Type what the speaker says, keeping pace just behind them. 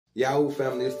Yahoo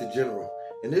family, it's the General.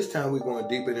 And this time we're going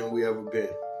deeper than we ever been.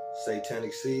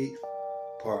 Satanic Seed,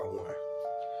 Part 1.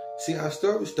 See, our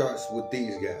story starts with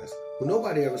these guys, who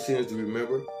nobody ever seems to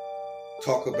remember,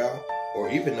 talk about, or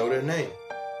even know their name.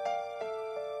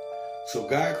 So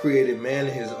God created man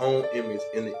in his own image.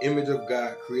 In the image of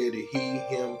God created he,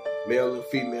 him, male and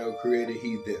female created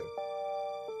he, them.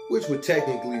 Which would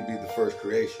technically be the first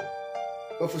creation.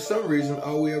 But for some reason,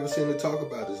 all we ever seem to talk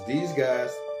about is these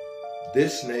guys,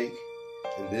 this snake,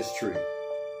 and this tree.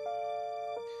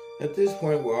 At this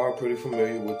point, we're all pretty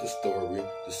familiar with the story.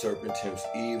 The serpent tempts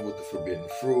Eve with the forbidden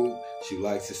fruit. She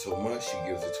likes it so much, she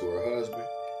gives it to her husband.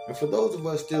 And for those of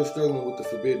us still struggling with the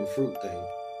forbidden fruit thing,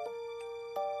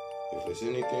 if it's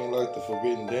anything like the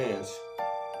forbidden dance.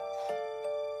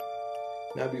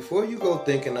 Now, before you go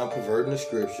thinking I'm perverting the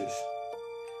scriptures,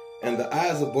 and the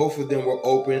eyes of both of them were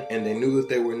open and they knew that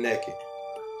they were naked,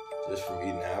 just from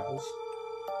eating apples.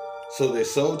 So they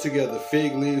sewed together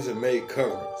fig leaves and made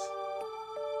coverings.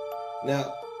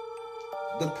 Now,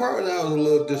 the part that I was a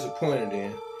little disappointed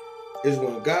in is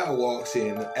when God walks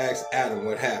in and asks Adam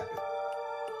what happened.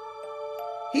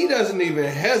 He doesn't even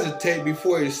hesitate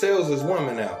before he sells his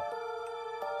woman out.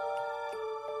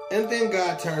 And then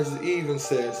God turns to Eve and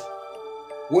says,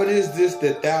 "What is this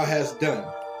that thou hast done?"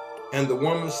 And the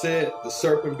woman said, "The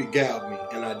serpent beguiled me,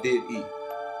 and I did eat."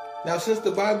 Now, since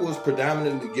the Bible was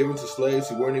predominantly given to slaves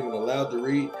who weren't even allowed to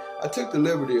read, I took the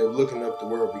liberty of looking up the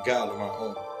word beguile on my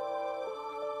own.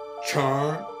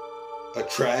 Charm,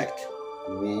 attract,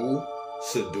 woo,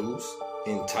 seduce,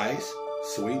 entice,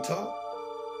 sweet talk.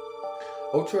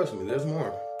 Oh, trust me, there's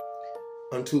more.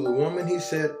 Unto the woman he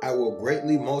said, "I will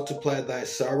greatly multiply thy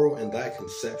sorrow and thy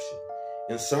conception.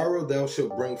 In sorrow thou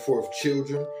shalt bring forth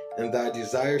children, and thy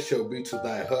desire shall be to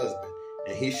thy husband,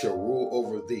 and he shall rule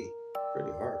over thee."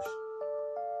 Pretty harsh.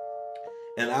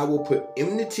 "And I will put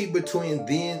enmity between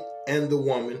thee and the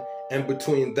woman, and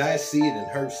between thy seed and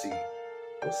her seed."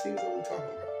 What seeds are we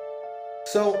talking about?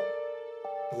 So,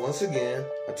 once again,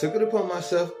 I took it upon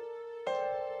myself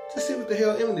to see what the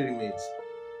hell enmity means.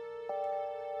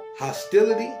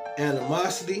 Hostility,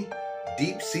 animosity,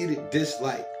 deep-seated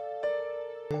dislike.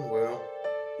 Well,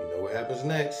 you know what happens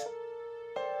next.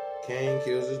 Cain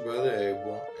kills his brother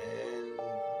Abel, and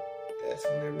that's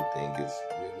when everything gets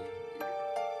really weird.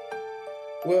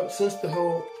 Well, since the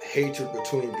whole hatred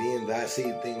between thee and thy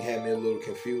seed thing had me a little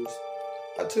confused,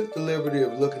 I took the liberty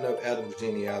of looking up Adam's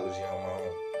genealogy on my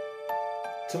own.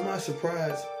 To my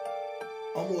surprise,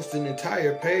 almost an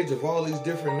entire page of all these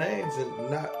different names, and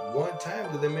not one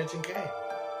time did they mention Cain.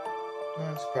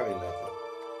 That's probably nothing.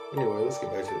 Anyway, let's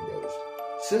get back to the brothers.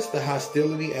 Since the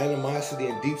hostility, animosity,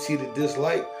 and deep-seated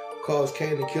dislike caused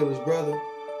Cain to kill his brother,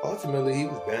 ultimately he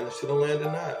was banished to the land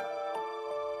of Nod.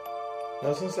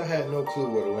 Now, since I had no clue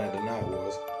where the land of Nod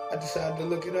was, I decided to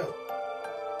look it up.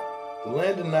 The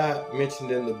land of Nod mentioned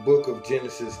in the book of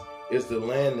Genesis is the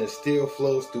land that still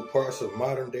flows through parts of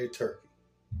modern-day Turkey.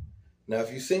 Now,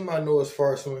 if you've seen my newest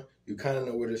farce one, you kind of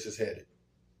know where this is headed.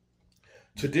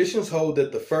 Traditions hold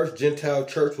that the first Gentile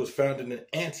church was founded in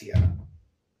Antioch.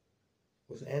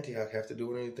 What does Antioch have to do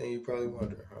with anything, you probably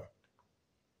wondering, huh?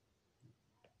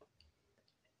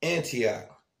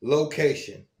 Antioch,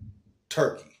 location,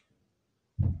 Turkey.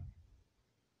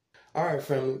 All right,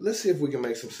 family, let's see if we can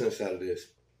make some sense out of this.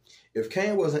 If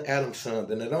Cain wasn't Adam's son,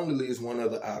 then it only leaves one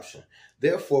other option.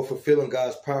 Therefore, fulfilling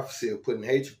God's prophecy of putting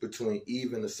hatred between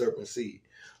Eve and the serpent's seed.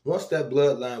 Once that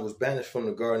bloodline was banished from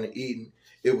the Garden of Eden,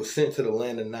 it was sent to the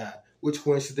land of Nod, which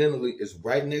coincidentally is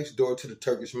right next door to the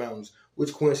Turkish mountains,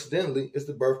 which coincidentally is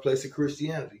the birthplace of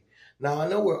Christianity. Now, I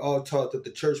know we're all taught that the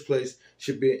church place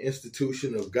should be an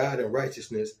institution of God and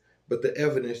righteousness, but the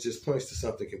evidence just points to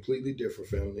something completely different,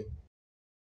 family.